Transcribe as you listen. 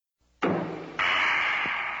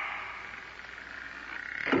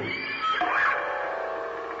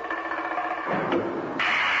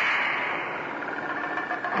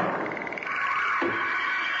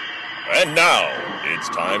And now, it's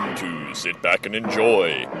time to sit back and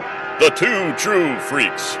enjoy the Two True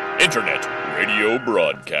Freaks Internet Radio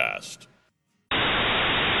Broadcast.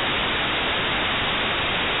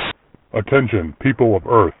 Attention, people of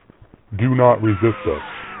Earth. Do not resist us.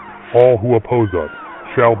 All who oppose us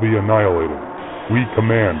shall be annihilated. We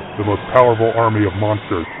command the most powerful army of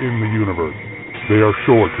monsters in the universe. They are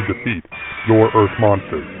sure to defeat your Earth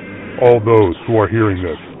monsters. All those who are hearing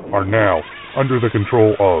this are now under the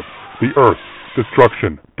control of the Earth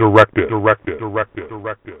Destruction Directive.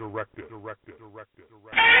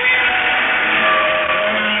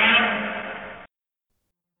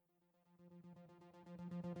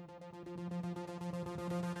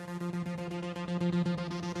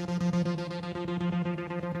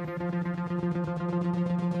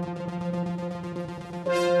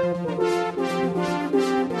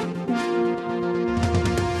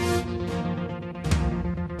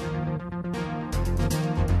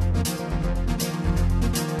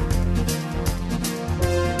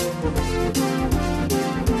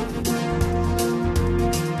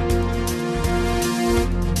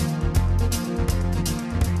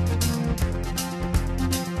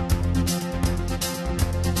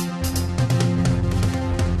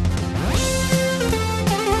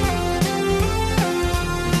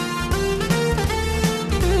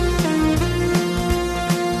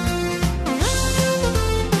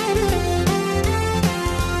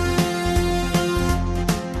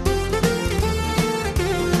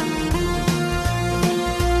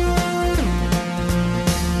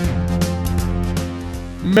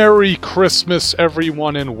 Merry Christmas,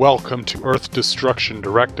 everyone, and welcome to Earth Destruction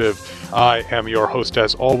Directive. I am your host,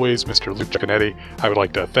 as always, Mr. Luke Giaconetti. I would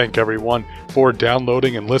like to thank everyone for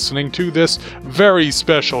downloading and listening to this very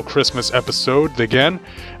special Christmas episode. Again,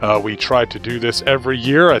 we try to do this every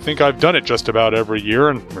year. I think I've done it just about every year,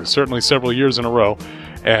 and certainly several years in a row.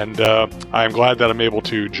 And I'm glad that I'm able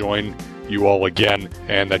to join you all again,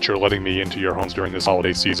 and that you're letting me into your homes during this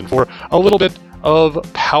holiday season for a little bit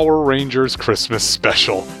of Power Rangers Christmas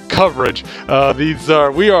special coverage. We've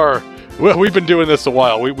been doing this a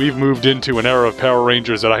while. We've moved into an era of Power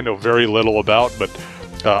Rangers that I know very little about, but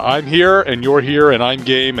I'm here, and you're here, and I'm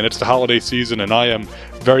game, and it's the holiday season, and I am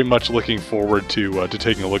very much looking forward to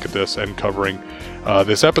taking a look at this and covering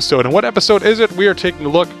this episode. And what episode is it? We are taking a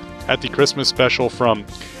look at the Christmas special from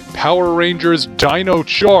Power Rangers Dino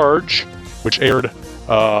Charge, which aired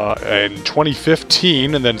in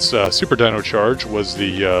 2015, and then Super Dino Charge was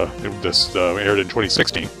aired in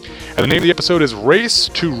 2016. And the name of the episode is Race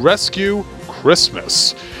to Rescue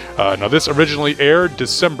Christmas. Now, this originally aired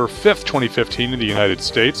December 5th, 2015 in the United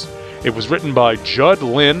States. It was written by Judd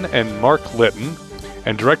Lynn and Mark Litton,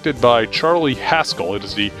 and directed by Charlie Haskell. It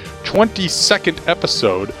is the 22nd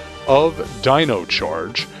episode of Dino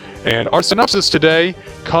Charge. And our synopsis today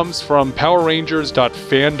comes from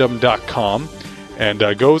PowerRangers.fandom.com, and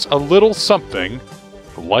goes a little something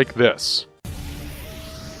like this.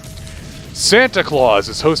 Santa Claus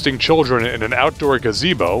is hosting children in an outdoor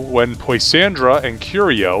gazebo when Poisandra and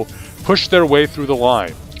Curio push their way through the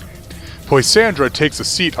line. Poisandra takes a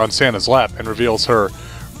seat on Santa's lap and reveals her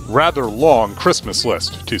rather long Christmas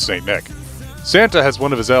list to St. Nick. Santa has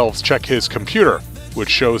one of his elves check his computer, which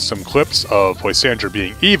shows some clips of Poisandra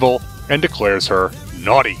being evil and declares her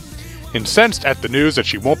naughty. Incensed at the news that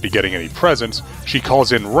she won't be getting any presents, she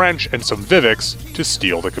calls in Wrench and some Vivix to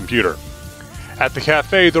steal the computer. At the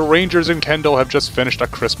cafe, the Rangers and Kendall have just finished a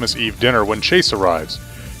Christmas Eve dinner when Chase arrives.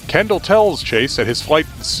 Kendall tells Chase that his flight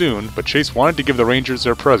is soon, but Chase wanted to give the Rangers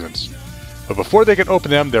their presents. But before they can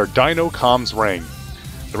open them, their Dino comms ring.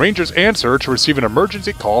 The Rangers answer to receive an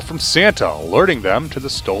emergency call from Santa, alerting them to the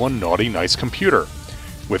stolen Naughty Nice computer.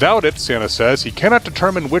 Without it, Santa says, he cannot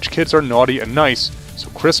determine which kids are naughty and nice, so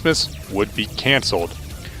Christmas would be canceled.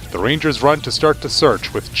 The Rangers run to start the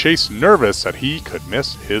search, with Chase nervous that he could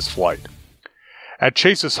miss his flight. At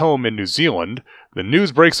Chase's home in New Zealand, the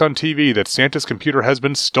news breaks on TV that Santa's computer has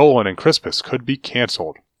been stolen and Christmas could be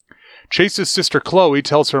canceled. Chase's sister Chloe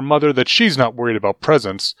tells her mother that she's not worried about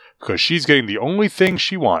presents because she's getting the only thing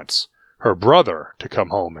she wants, her brother to come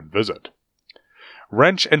home and visit.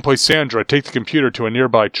 Wrench and Poisandra take the computer to a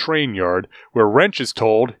nearby train yard, where Wrench is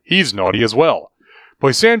told he's naughty as well.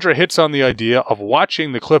 Poisandra hits on the idea of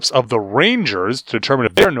watching the clips of the Rangers to determine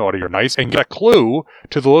if they're naughty or nice and get a clue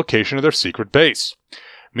to the location of their secret base.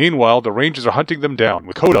 Meanwhile, the Rangers are hunting them down,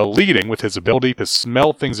 with Koda leading with his ability to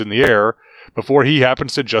smell things in the air before he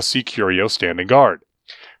happens to just see Curio standing guard.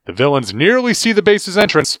 The villains nearly see the base's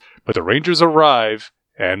entrance, but the Rangers arrive,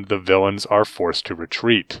 and the villains are forced to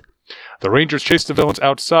retreat. The Rangers chase the villains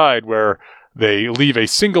outside, where they leave a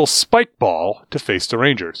single spike ball to face the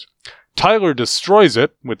Rangers. Tyler destroys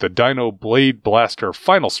it with the Dino Blade Blaster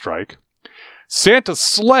Final Strike. Santa's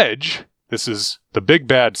Sledge, this is the big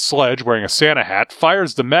bad Sledge wearing a Santa hat,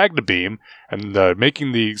 fires the Magna Beam, and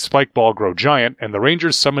making the spike ball grow giant, and the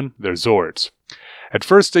Rangers summon their Zords. At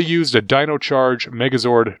first they used a Dino Charge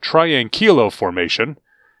Megazord Triankylo formation,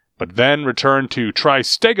 but then returned to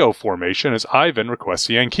Tri-Stego formation as Ivan requests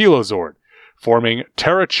the Ankylozord, forming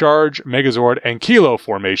Terra Charge Megazord Ankylo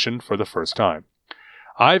formation for the first time.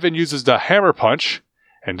 Ivan uses the Hammer Punch,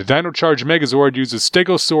 and the Dino Charge Megazord uses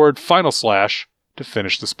Stegosaur Final Slash to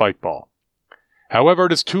finish the spike ball. However,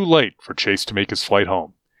 it is too late for Chase to make his flight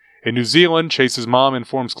home. In New Zealand, Chase's mom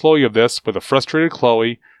informs Chloe of this, with a frustrated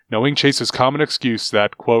Chloe knowing Chase's common excuse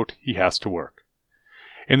that, quote, he has to work.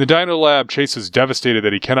 In the Dino Lab, Chase is devastated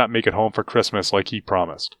that he cannot make it home for Christmas like he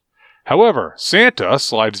promised. However, Santa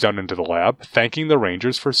slides down into the lab, thanking the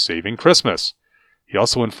Rangers for saving Christmas. He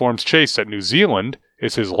also informs Chase that New Zealand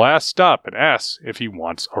is his last stop and asks if he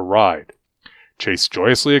wants a ride. Chase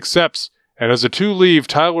joyously accepts, and as the two leave,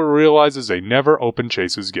 Tyler realizes they never opened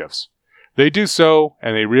Chase's gifts. They do so,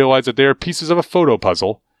 and they realize that they are pieces of a photo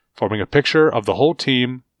puzzle, forming a picture of the whole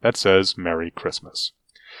team that says Merry Christmas.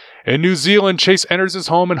 In New Zealand, Chase enters his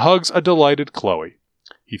home and hugs a delighted Chloe.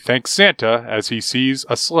 He thanks Santa as he sees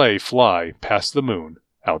a sleigh fly past the moon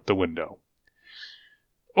out the window.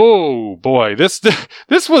 Oh boy, this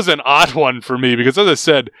was an odd one for me because, as I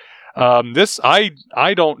said,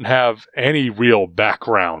 I don't have any real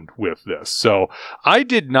background with this. So I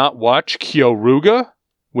did not watch Kyoruga,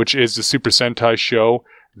 which is the Super Sentai show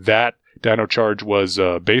that Dino Charge was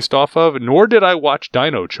based off of, nor did I watch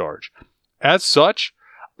Dino Charge. As such,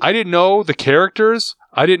 I didn't know the characters,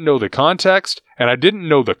 I didn't know the context, and I didn't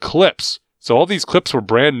know the clips. So all these clips were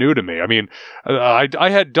brand new to me. I mean, I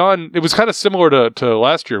had done, it was kind of similar to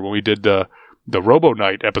last year when we did the Robo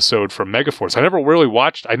Knight episode from Megaforce. I never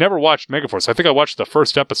watched Megaforce. I think I watched the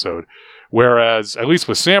first episode, whereas, at least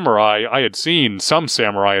with Samurai, I had seen some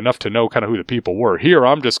Samurai enough to know kind of who the people were. Here,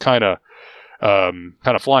 I'm just kind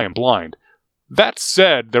of flying blind. That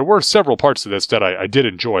said, there were several parts of this that I did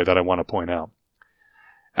enjoy that I want to point out.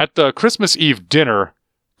 At the Christmas Eve dinner,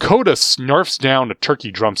 Coda snarfs down a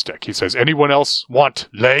turkey drumstick. He says, "Anyone else want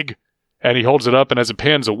leg?" And he holds it up, and as it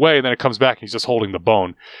pans away, then it comes back, and he's just holding the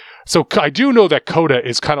bone. So I do know that Coda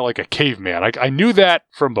is kind of like a caveman. I knew that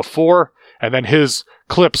from before, and then his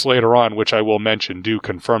clips later on, which I will mention, do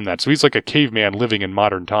confirm that. So he's like a caveman living in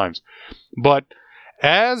modern times. But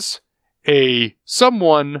as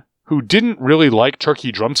someone who didn't really like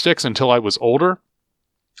turkey drumsticks until I was older,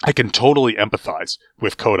 I can totally empathize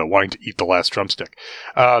with Coda wanting to eat the last drumstick.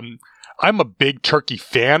 I'm a big turkey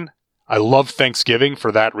fan. I love Thanksgiving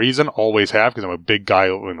for that reason. Always have, because I'm a big guy,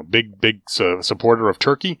 a big supporter of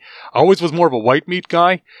turkey. I always was more of a white meat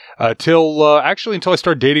guy until I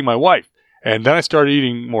started dating my wife. And then I started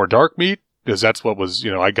eating more dark meat, because that's what was,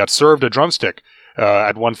 I got served a drumstick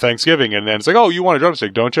at one Thanksgiving, and then it's like, "Oh, you want a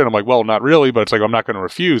drumstick, don't you?" And I'm like, "Well, not really," but it's like, I'm not going to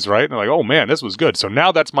refuse, right? And I'm like, "Oh man, this was good." So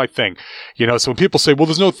now that's my thing. So when people say, "Well,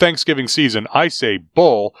 there's no Thanksgiving season," I say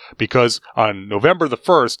bull, because on November the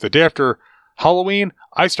 1st, the day after Halloween,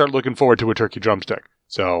 I start looking forward to a turkey drumstick.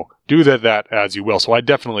 So do that as you will. So I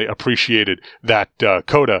definitely appreciated that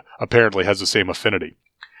Coda apparently has the same affinity.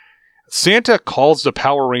 Santa calls the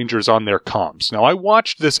Power Rangers on their comms. Now, I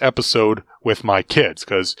watched this episode with my kids,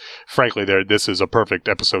 because, frankly, this is a perfect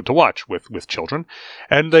episode to watch with children.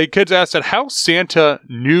 And the kids asked how Santa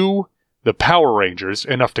knew the Power Rangers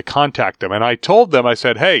enough to contact them. And I told them, I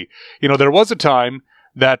said, hey, there was a time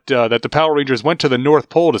that the Power Rangers went to the North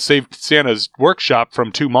Pole to save Santa's workshop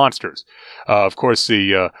from two monsters. Of course,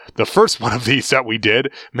 the first one of these that we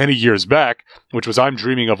did many years back, which was I'm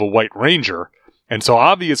Dreaming of a White Ranger. And so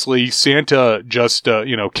obviously Santa just,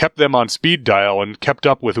 kept them on speed dial and kept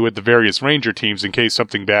up with the various Ranger teams in case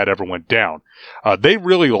something bad ever went down. They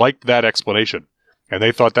really liked that explanation, and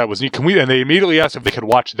they thought that was neat. And they immediately asked if they could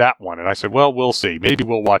watch that one. And I said, well, we'll see. Maybe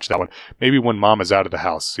we'll watch that one. Maybe when Mom is out of the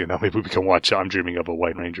house, maybe we can watch I'm Dreaming of a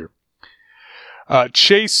White Ranger.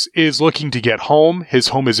 Chase is looking to get home. His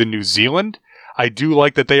home is in New Zealand. I do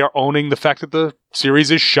like that they are owning the fact that the series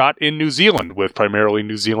is shot in New Zealand with primarily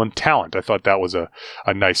New Zealand talent. I thought that was a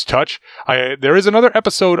nice touch. There is another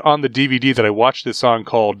episode on the DVD that I watched this on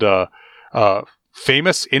called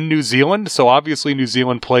Famous in New Zealand. So obviously New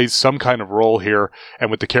Zealand plays some kind of role here, and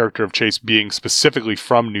with the character of Chase being specifically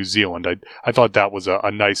from New Zealand, I thought that was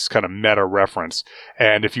a nice kind of meta reference.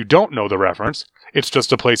 And if you don't know the reference, it's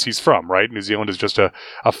just a place he's from, right? New Zealand is just a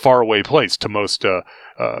faraway place to most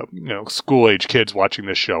school-age kids watching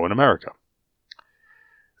this show in America.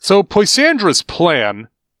 So Poisandra's plan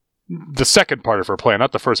the second part of her plan,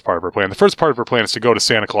 not the first part of her plan. The first part of her plan is to go to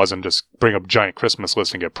Santa Claus and just bring a giant Christmas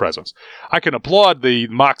list and get presents. I can applaud the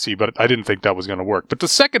moxie, but I didn't think that was going to work. But the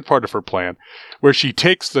second part of her plan, where she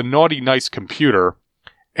takes the naughty nice computer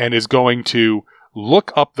and is going to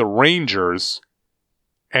look up the Rangers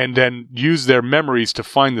and then use their memories to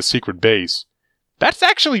find the secret base, that's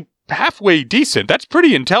actually halfway decent. That's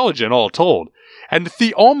pretty intelligent, all told. And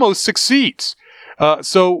the almost succeeds.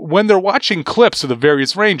 So when they're watching clips of the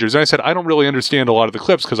various Rangers, and I said, I don't really understand a lot of the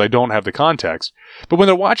clips because I don't have the context. But when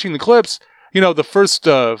they're watching the clips, the first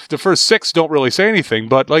 6 don't really say anything.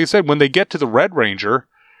 But like I said, when they get to the Red Ranger,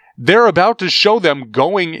 they're about to show them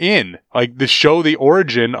going in, like to show the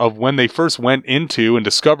origin of when they first went into and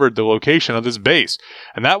discovered the location of this base.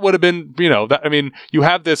 And that would have been, you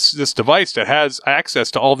have this device that has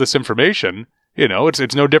access to all this information.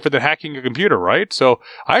 It's no different than hacking a computer, right? So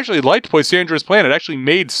I actually liked Poisandra's plan. It actually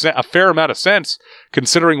made a fair amount of sense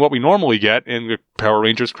considering what we normally get in the Power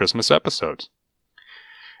Rangers Christmas episodes.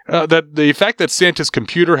 That the fact that Santa's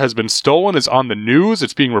computer has been stolen is on the news.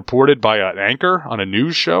 It's being reported by an anchor on a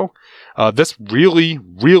news show. This really,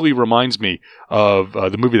 really reminds me of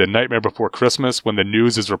the movie The Nightmare Before Christmas, when the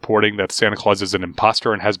news is reporting that Santa Claus is an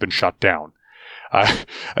imposter and has been shot down.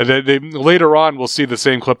 Later on, we'll see the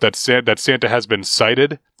same clip that Santa has been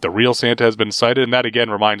cited. The real Santa has been cited, and that again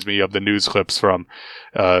reminds me of the news clips from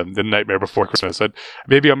The Nightmare Before Christmas.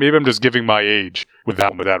 Maybe I'm just giving my age with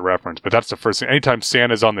that reference, but that's the first thing. Anytime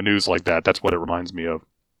Santa's on the news like that, that's what it reminds me of.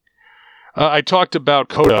 I talked about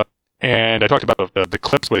Coda, and I talked about the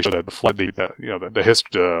clips where they show the flood, the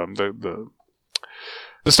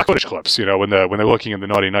stock footage clips. When they're looking in the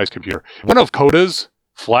naughty nice computer. One of Coda's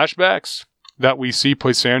flashbacks that we see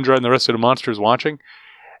Poisandra and the rest of the monsters watching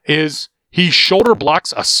is he shoulder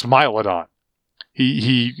blocks a Smilodon.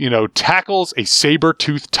 He tackles a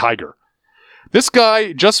saber-toothed tiger. This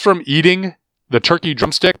guy, just from eating the turkey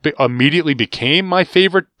drumstick, immediately became my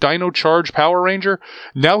favorite Dino Charge Power Ranger.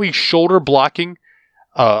 Now he's shoulder blocking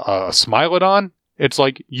a Smilodon. It's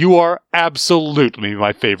like, you are absolutely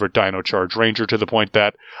my favorite Dino Charge Ranger, to the point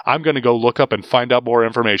that I'm going to go look up and find out more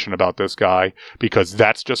information about this guy, because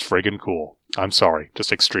that's just friggin' cool. I'm sorry,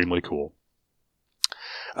 just extremely cool.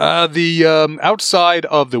 The outside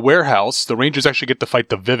of the warehouse, the Rangers actually get to fight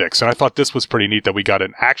the Vivix, and I thought this was pretty neat that we got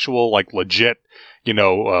an actual, legit,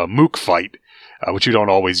 mook fight, which you don't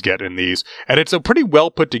always get in these. And it's a pretty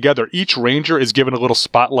well put together. Each Ranger is given a little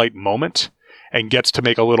spotlight moment and gets to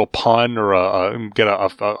make a little pun or get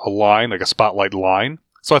a line, like a spotlight line.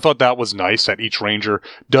 So I thought that was nice, that each Ranger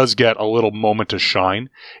does get a little moment to shine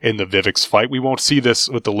in the Vivix fight. We won't see this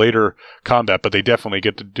with the later combat, but they definitely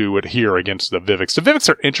get to do it here against the Vivix. The Vivix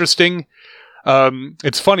are interesting.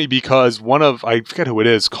 It's funny because I forget who it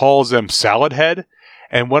is, calls them Salad Head.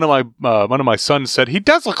 And one of my sons said he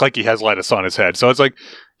does look like he has lettuce on his head. So it's like,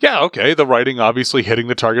 yeah, okay, the writing obviously hitting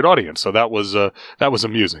the target audience. So that was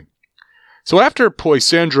amusing. So after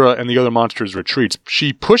Poisandra and the other monsters retreats,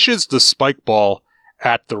 she pushes the spike ball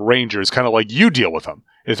at the Rangers, kind of like, you deal with them.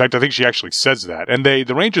 In fact, I think she actually says that. And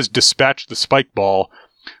the Rangers dispatch the spike ball,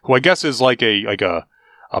 who I guess is like a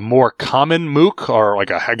more common mook, or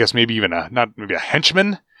I guess maybe even maybe a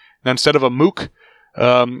henchman instead of a mook.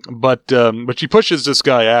 But she pushes this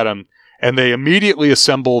guy at him, and they immediately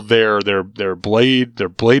assemble their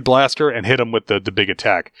blade blaster and hit him with the big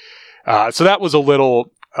attack. So that was a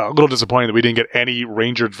little disappointing that we didn't get any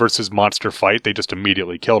Ranger versus monster fight. They just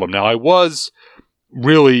immediately killed him. Now, I was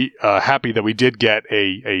really happy that we did get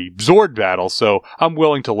a Zord battle, so I'm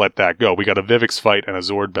willing to let that go. We got a Vivix fight and a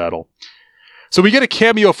Zord battle. So we get a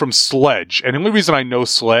cameo from Sledge, and the only reason I know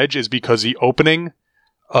Sledge is because the opening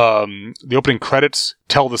credits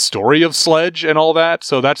tell the story of Sledge and all that,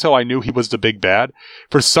 so that's how I knew he was the big bad.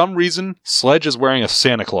 For some reason, Sledge is wearing a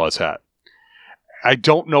Santa Claus hat. I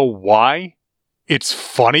don't know why. It's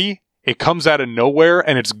funny. It comes out of nowhere,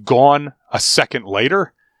 and it's gone a second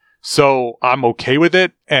later. So I'm okay with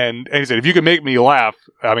it. And like I said, if you can make me laugh,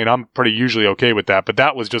 I mean, I'm pretty usually okay with that, but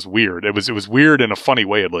that was just weird. It was weird in a funny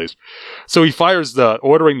way, at least. So he fires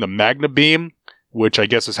ordering the Magna Beam, which I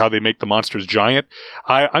guess is how they make the monsters giant.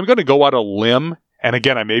 I'm going to go out a limb, and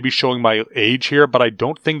again, I may be showing my age here, but I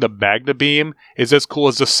don't think the Magna Beam is as cool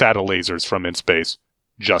as the Sata lasers from In Space.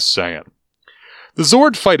 Just saying. The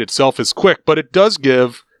Zord fight itself is quick, but it does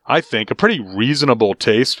give, I think, a pretty reasonable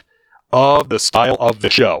taste of the style of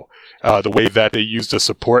the show. The way that they used a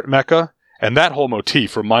support mecha, and that whole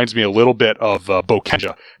motif reminds me a little bit of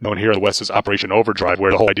Bokenja, known here in the West as Operation Overdrive, where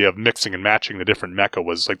the whole idea of mixing and matching the different mecha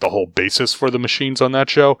was like the whole basis for the machines on that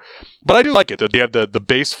show. But I do like it. They have the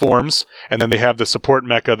base forms, and then they have the support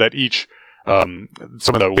mecha that each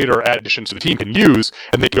some of the later additions to the team can use,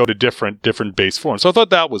 and they go to different base forms. So I thought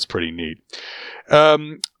that was pretty neat.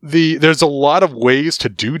 There's a lot of ways to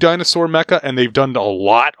do Dinosaur Mecha, and they've done a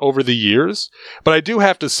lot over the years. But I do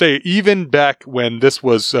have to say, even back when this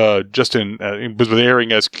was was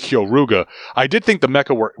airing as Kyoruga, I did think the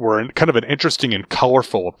mecha were kind of an interesting and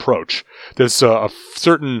colorful approach. There's a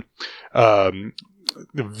certain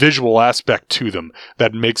visual aspect to them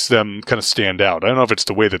that makes them kind of stand out. I don't know if it's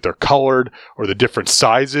the way that they're colored or the different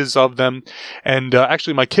sizes of them. And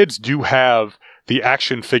actually, my kids do have the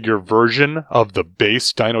action figure version of the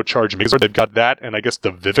base Dino Charge Megazord. They've got that, and I guess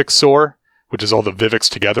the Vivixor, which is all the Vivix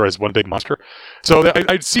together as one big monster. So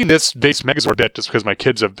I'd seen this base Megazord bit just because my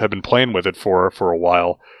kids have been playing with it for a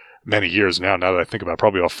while. Many years now that I think about it,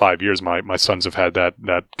 probably about 5 years, my sons have had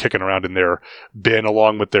that kicking around in their bin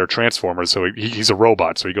along with their Transformers. So he's a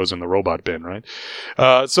robot, so he goes in the robot bin, right?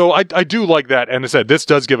 So I do like that. And as I said, this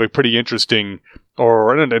does give a pretty interesting,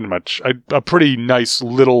 a pretty nice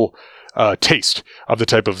little taste of the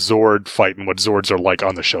type of Zord fight and what Zords are like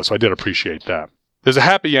on the show. So I did appreciate that. There's a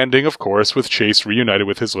happy ending, of course, with Chase reunited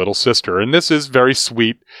with his little sister, and this is very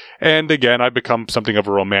sweet. And again, I've become something of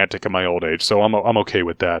a romantic in my old age, so I'm okay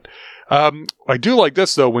with that. I do like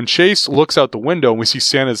this, though. When Chase looks out the window and we see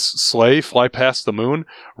Santa's sleigh fly past the moon,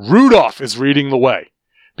 Rudolph is reading the way,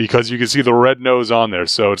 because you can see the red nose on there.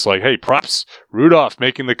 So it's like, hey, props, Rudolph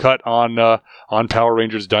making the cut on Power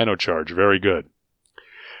Rangers Dino Charge. Very good.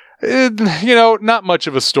 Not much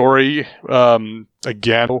of a story,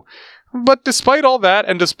 again. But despite all that,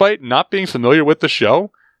 and despite not being familiar with the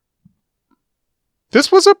show,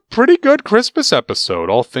 this was a pretty good Christmas episode,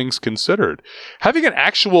 all things considered. Having an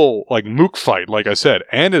actual, Mook fight, like I said,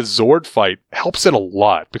 and a Zord fight helps it a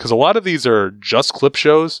lot, because a lot of these are just clip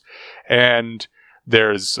shows, and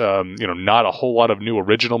there's, not a whole lot of new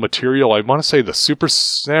original material. I want to say the Super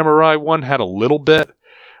Samurai one had a little bit,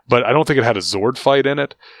 but I don't think it had a Zord fight in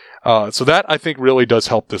it. So that, I think, really does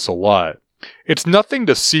help this a lot. It's nothing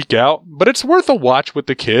to seek out, but it's worth a watch with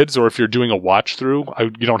the kids, or if you're doing a watch through,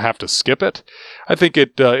 you don't have to skip it. I think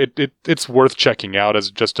it's worth checking out as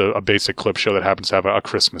just a basic clip show that happens to have a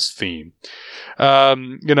Christmas theme.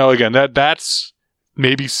 Again, that's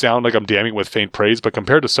maybe sound like I'm damning with faint praise, but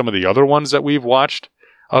compared to some of the other ones that we've watched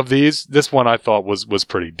of these, this one I thought was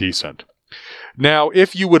pretty decent. Now,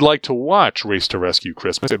 if you would like to watch Race to Rescue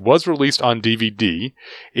Christmas, it was released on DVD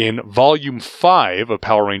in Volume 5 of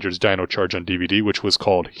Power Rangers Dino Charge on DVD, which was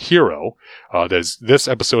called Hero. There's this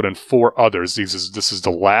episode and 4 others. This is the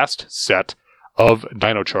last set of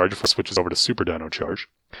Dino Charge before it switches over to Super Dino Charge.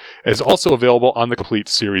 It is also available on the Complete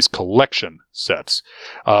Series Collection sets.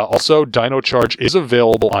 Also, Dino Charge is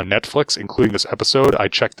available on Netflix, including this episode. I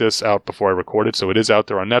checked this out before I recorded, so it is out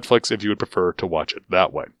there on Netflix if you would prefer to watch it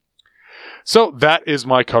that way. So that is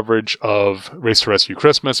my coverage of Race to Rescue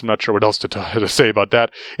Christmas. I'm not sure what else to say about that.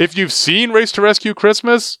 If you've seen Race to Rescue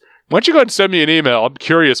Christmas, why don't you go ahead and send me an email? I'm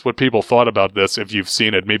curious what people thought about this if you've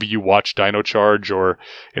seen it. Maybe you watched Dino Charge, or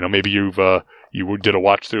maybe you did a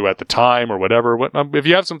watch through at the time or whatever. If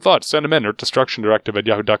you have some thoughts, send them in at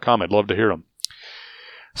destructiondirective@yahoo.com. I'd love to hear them.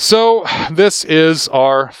 So this is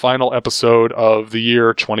our final episode of the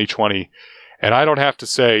year 2020. And I don't have to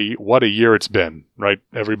say what a year it's been, right,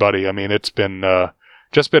 everybody? I mean, it's been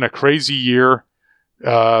just been a crazy year.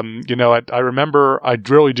 I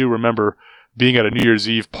really do remember being at a New Year's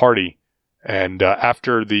Eve party, and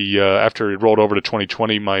after it rolled over to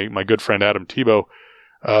 2020, my good friend Adam Tebow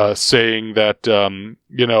saying that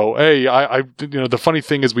hey, the funny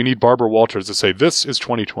thing is we need Barbara Walters to say this is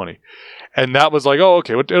 2020, and that was like, oh,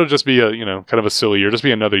 okay, it'll just be a kind of a silly year, just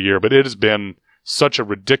be another year, but it has been such a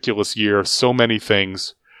ridiculous year. So many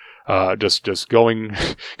things just going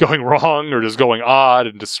wrong, or just going odd,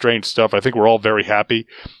 and just strange stuff. I think we're all very happy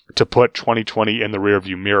to put 2020 in the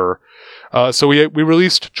rearview mirror. So we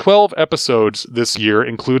released 12 episodes this year,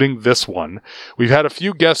 including this one. We've had a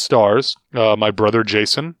few guest stars. My brother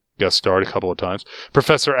Jason guest starred a couple of times.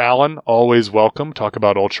 Professor Allen, always welcome, talk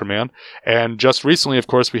about Ultraman. And just recently, of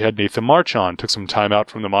course, we had Nathan March on, took some time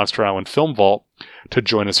out from the Monster Island Film Vault to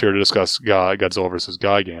join us here to discuss Godzilla vs.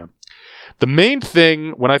 Gigan. The main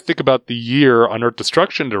thing when I think about the year on Earth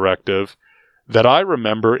Destruction Directive that I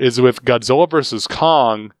remember is with Godzilla vs.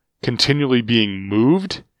 Kong continually being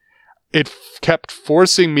moved, it kept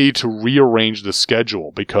forcing me to rearrange the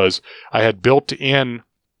schedule, because I had built in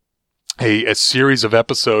a series of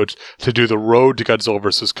episodes to do the Road to Godzilla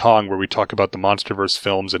vs. Kong, where we talk about the MonsterVerse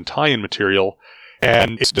films and tie-in material,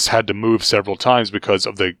 and it's just had to move several times because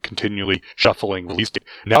of the continually shuffling release date.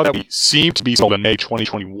 Now that we seem to be sold in May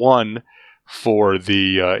 2021 for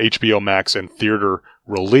the HBO Max and theater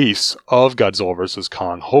release of Godzilla vs.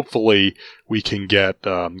 Kong. Hopefully, we can get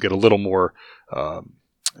a little more,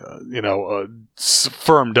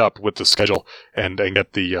 firmed up with the schedule and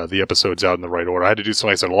get the episodes out in the right order. I had to do,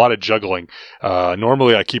 like I said, a lot of juggling.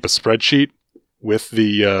 Normally, I keep a spreadsheet with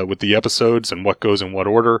the episodes and what goes in what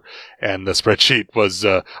order, and the spreadsheet was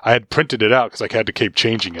I had printed it out because I had to keep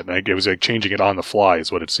changing it, and it was like changing it on the fly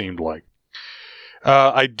is what it seemed like.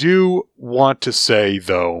 I do want to say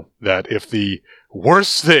though that if the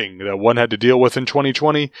worst thing that one had to deal with in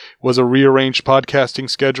 2020 was a rearranged podcasting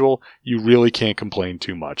schedule, you really can't complain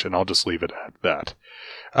too much, and I'll just leave it at that.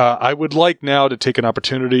 I would like now to take an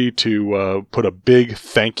opportunity to put a big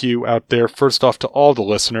thank you out there, first off to all the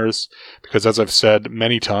listeners, because as I've said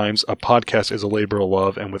many times, a podcast is a labor of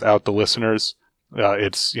love, and without the listeners,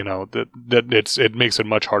 it makes it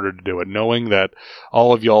much harder to do it. Knowing that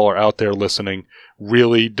all of y'all are out there listening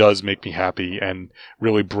really does make me happy and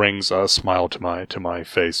really brings a smile to my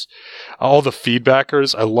face. All the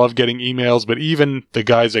feedbackers, I love getting emails, but even the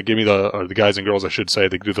guys that give me the guys and girls, I should say,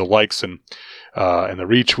 that do the likes and the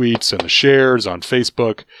retweets and the shares on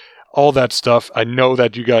Facebook, all that stuff. I know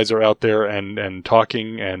that you guys are out there and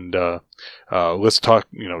talking and talking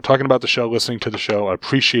about the show, listening to the show. I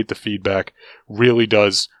appreciate the feedback. Really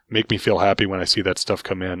does make me feel happy when I see that stuff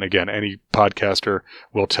come in. Again, any podcaster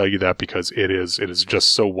will tell you that because it is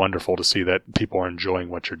just so wonderful to see that people are enjoying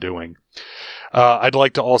what you're doing. I'd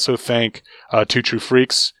like to also thank Two True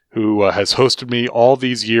Freaks, who has hosted me all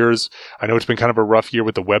these years. I know it's been kind of a rough year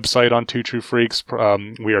with the website on Two True Freaks.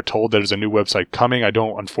 We are told there's a new website coming. I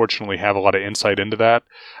don't, unfortunately, have a lot of insight into that.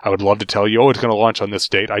 I would love to tell you, it's going to launch on this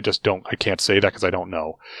date. I can't say that because I don't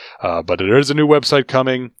know. But there is a new website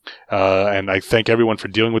coming, and I thank everyone for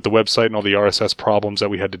dealing with the website and all the RSS problems that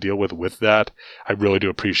we had to deal with that. I really do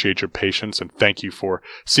appreciate your patience, and thank you for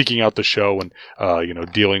seeking out the show and,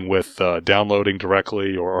 dealing with downloading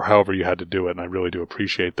directly or however you had to do it, and I really do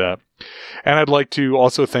appreciate that. And I'd like to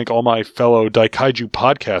also thank all my fellow Daikaiju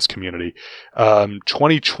podcast community.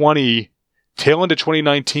 2020, tail into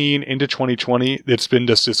 2019, into 2020, it's been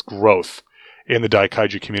just this growth in the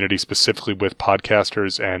Daikaiju community, specifically with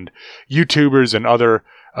podcasters and YouTubers and other,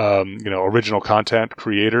 original content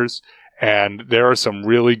creators. And there are some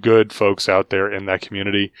really good folks out there in that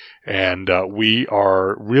community, and we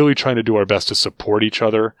are really trying to do our best to support each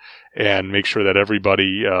other and make sure that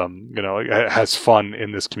everybody, has fun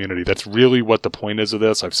in this community. That's really what the point is of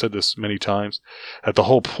this. I've said this many times, that the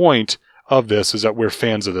whole point of this is that we're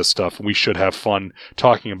fans of this stuff, and we should have fun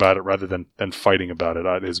talking about it rather than fighting about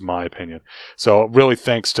it, is my opinion. So really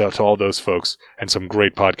thanks to all those folks and some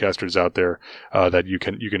great podcasters out there that you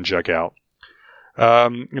can check out.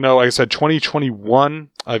 Like I said, 2021,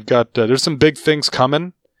 I've got, there's some big things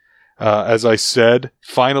coming. As I said,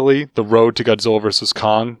 finally, the road to Godzilla vs.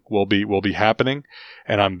 Kong will be happening,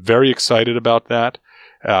 and I'm very excited about that.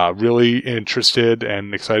 Really interested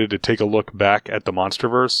and excited to take a look back at the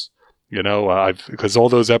MonsterVerse. Because all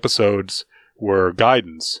those episodes were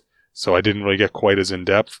guidance, so I didn't really get quite as in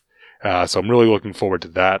depth. So I'm really looking forward to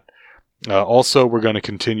that. Also, we're going to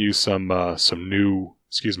continue some more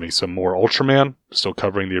Ultraman, still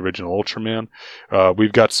covering the original Ultraman.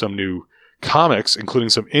 We've got some new comics, including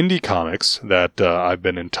some indie comics that I've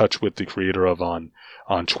been in touch with the creator of on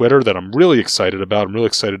Twitter that I'm really excited about. I'm really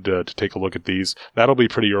excited to take a look at these. That'll be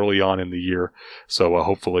pretty early on in the year, so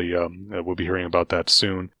hopefully we'll be hearing about that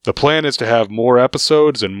soon. The plan is to have more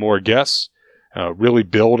episodes and more guests, really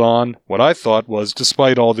build on what I thought was,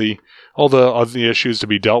 despite all the issues to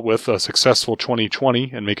be dealt with, a successful 2020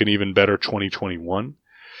 and make an even better 2021.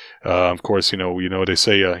 Of course, they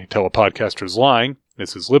say, tell a podcaster's lying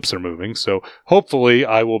as his lips are moving. So hopefully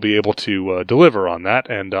I will be able to deliver on that,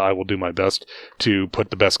 and I will do my best to put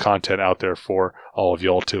the best content out there for all of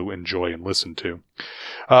y'all to enjoy and listen to.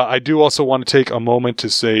 I do also want to take a moment to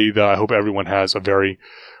say that I hope everyone has a very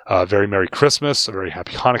Merry Christmas, a very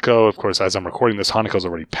Happy Hanukkah. Of course, as I'm recording this, Hanukkah's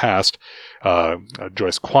already passed.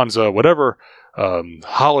 Joyous Kwanzaa, whatever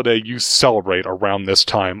holiday you celebrate around this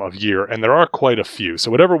time of year, and there are quite a few. So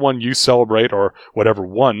whatever one you celebrate, or whatever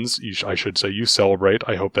ones I should say you celebrate,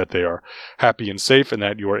 I hope that they are happy and safe, and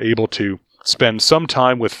that you are able to spend some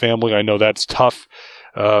time with family. I know that's tough.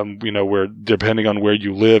 Where depending on where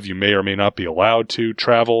you live, you may or may not be allowed to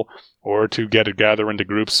travel or to gather into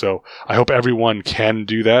groups. So I hope everyone can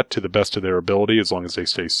do that to the best of their ability, as long as they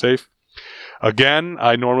stay safe. Again,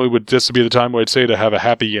 I normally would, this would be the time where I'd say to have a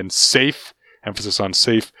happy and safe, emphasis on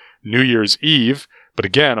safe, New Year's Eve. But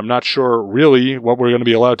again, I'm not sure really what we're going to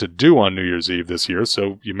be allowed to do on New Year's Eve this year,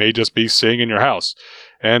 so you may just be staying in your house.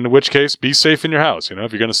 And in which case, be safe in your house. You know,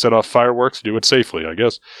 if you're going to set off fireworks, do it safely, I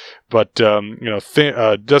guess. But, you know,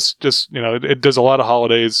 just, you know, it does a lot of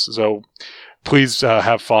holidays. So please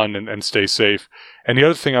have fun and stay safe. And the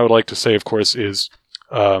other thing I would like to say, of course, is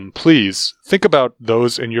please think about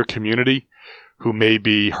those in your community who may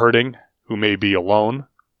be hurting, who may be alone,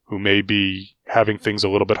 who may be having things a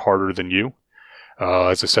little bit harder than you.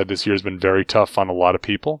 As I said, this year has been very tough on a lot of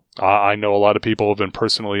people. I know a lot of people have been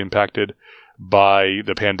personally impacted by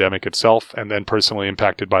the pandemic itself, and then personally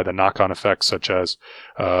impacted by the knock-on effects, such as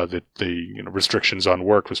the you know, restrictions on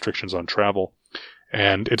work, restrictions on travel.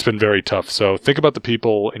 And it's been very tough. So think about the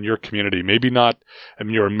people in your community, maybe not in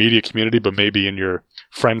your immediate community, but maybe in your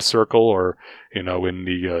friend circle, or, you know, in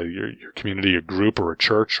the your community, a group or a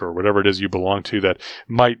church or whatever it is you belong to that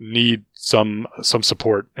might need some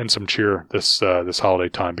support and some cheer this holiday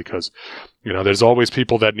time, because, you know, there's always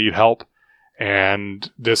people that need help.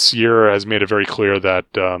 And this year has made it very clear that,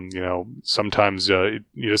 you know, sometimes you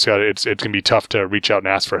just got it can be tough to reach out and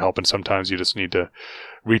ask for help. And sometimes you just need to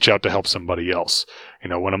reach out to help somebody else. You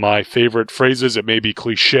know, one of my favorite phrases, it may be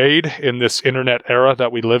cliched in this internet era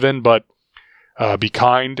that we live in, but be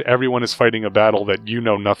kind. Everyone is fighting a battle that you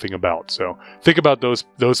know nothing about. So think about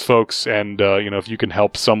those folks, and you know, if you can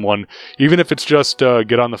help someone, even if it's just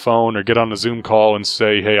get on the phone or get on a Zoom call and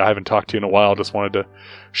say, hey, I haven't talked to you in a while, just wanted to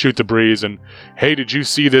shoot the breeze, and hey, did you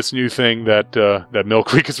see this new thing that Mill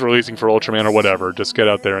Creek is releasing for Ultraman or whatever? Just get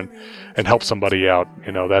out there and help somebody out.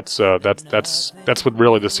 You know, that's what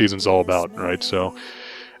really the season's all about, right? So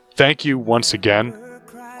thank you once again,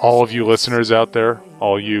 all of you listeners out there,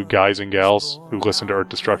 all you guys and gals who listen to Earth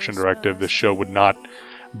Destruction Directive. This show would not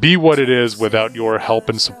be what it is without your help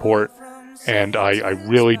and support, and I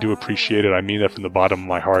really do appreciate it. I mean that from the bottom of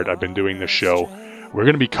my heart. I've been doing this show. We're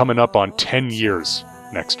going to be coming up on 10 years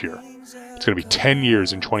next year. It's going to be 10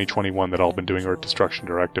 years in 2021 that I've been doing Earth Destruction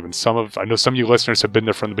Directive, and I know some of you listeners have been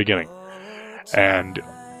there from the beginning.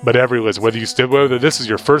 But every listen, whether this is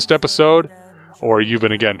your first episode or you've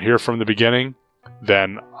been, again, here from the beginning,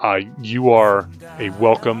 then you are a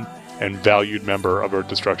welcome and valued member of Earth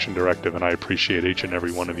Destruction Directive, and I appreciate each and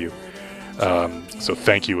every one of you. So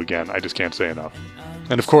thank you again. I just can't say enough.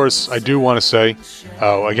 And of course, I do want to say,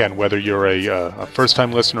 again, whether you're a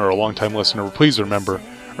first-time listener or a long-time listener, please remember,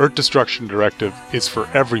 Earth Destruction Directive is for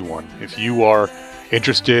everyone. If you are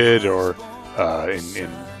interested or in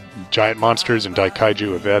giant monsters and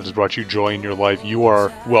Daikaiju, if that has brought you joy in your life, you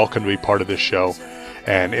are welcome to be part of this show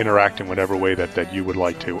and interact in whatever way that you would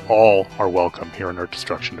like to. All are welcome here in Earth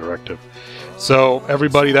Destruction Directive. So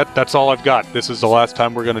everybody, that's all I've got. This is the last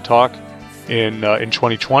time we're going to talk in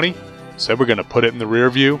 2020. Said we're going to put it in the rear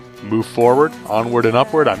view, move forward, onward and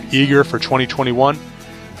upward. I'm eager for 2021.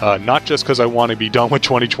 Not just because I want to be done with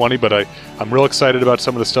 2020, but I'm real excited about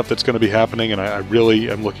some of the stuff that's going to be happening, and I really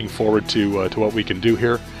am looking forward to what we can do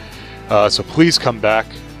here. So please come back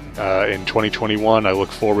in 2021. I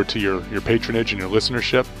look forward to your patronage and your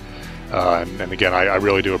listenership. And again, I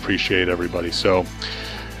really do appreciate everybody. So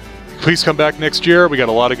please come back next year. We got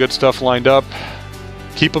a lot of good stuff lined up.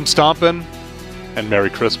 Keep them stomping, and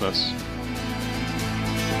Merry Christmas.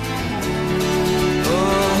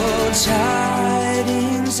 Oh,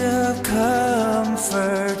 tidings of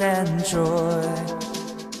comfort and joy.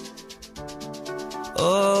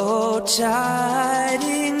 Oh,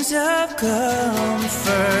 tidings of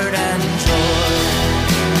comfort and joy.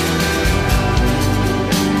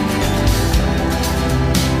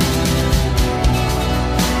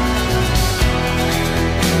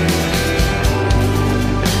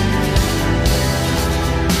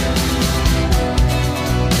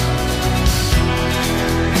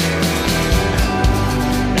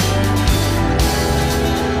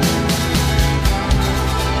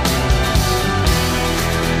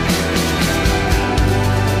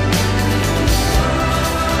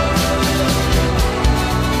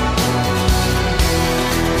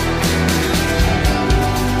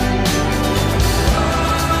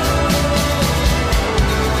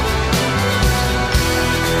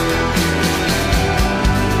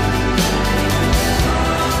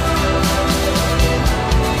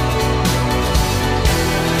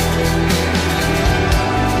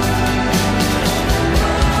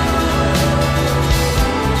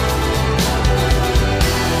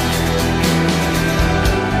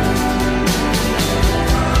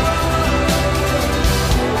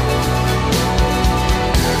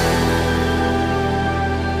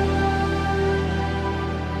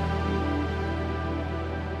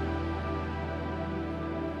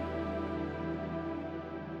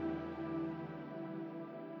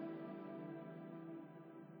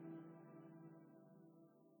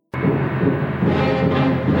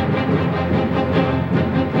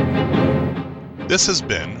 This has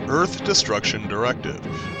been Earth Destruction Directive,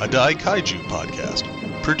 a Daikaiju podcast,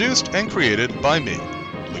 produced and created by me,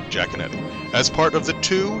 Luke Giaconetti, as part of the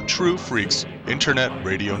Two True Freaks Internet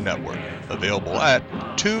Radio Network, available at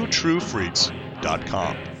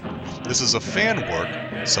twotruefreaks.com. This is a fan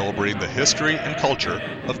work celebrating the history and culture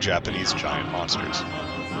of Japanese giant monsters.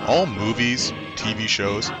 All movies, TV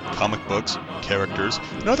shows, comic books, characters,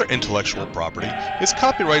 and other intellectual property is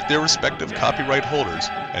copyright their respective copyright holders,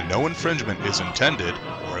 and no infringement is intended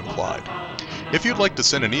or implied. If you'd like to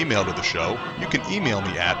send an email to the show, you can email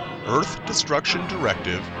me at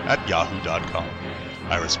earthdestructiondirective@yahoo.com.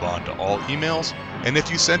 I respond to all emails, and if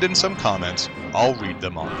you send in some comments, I'll read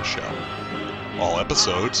them on the show. All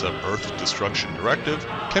episodes of Earth Destruction Directive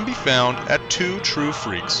can be found at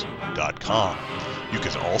twotruefreaks.com. You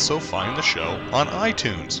can also find the show on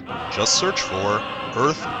iTunes. Just search for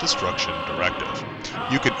Earth Destruction Directive.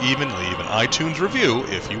 You can even leave an iTunes review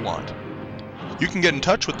if you want. You can get in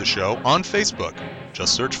touch with the show on Facebook.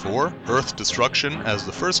 Just search for Earth Destruction as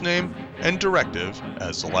the first name and Directive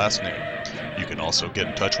as the last name. You can also get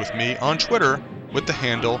in touch with me on Twitter with the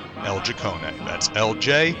handle LJacone. That's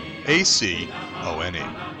LJACONE.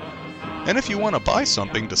 And if you want to buy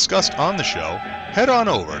something discussed on the show, head on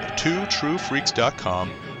over to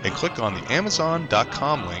twotruefreaks.com and click on the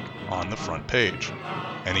Amazon.com link on the front page.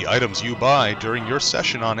 Any items you buy during your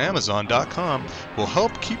session on Amazon.com will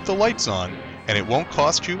help keep the lights on, and it won't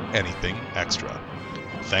cost you anything extra.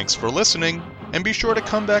 Thanks for listening, and be sure to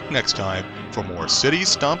come back next time for more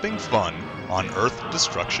city-stomping fun on Earth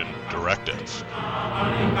Destruction Directive.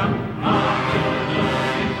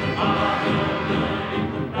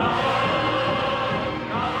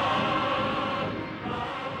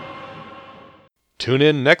 Tune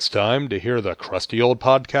in next time to hear the crusty old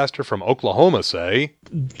podcaster from Oklahoma say,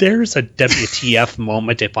 "There's a WTF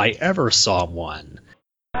moment if I ever saw one."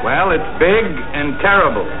 Well, it's big and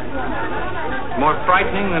terrible. More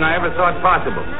frightening than I ever thought possible.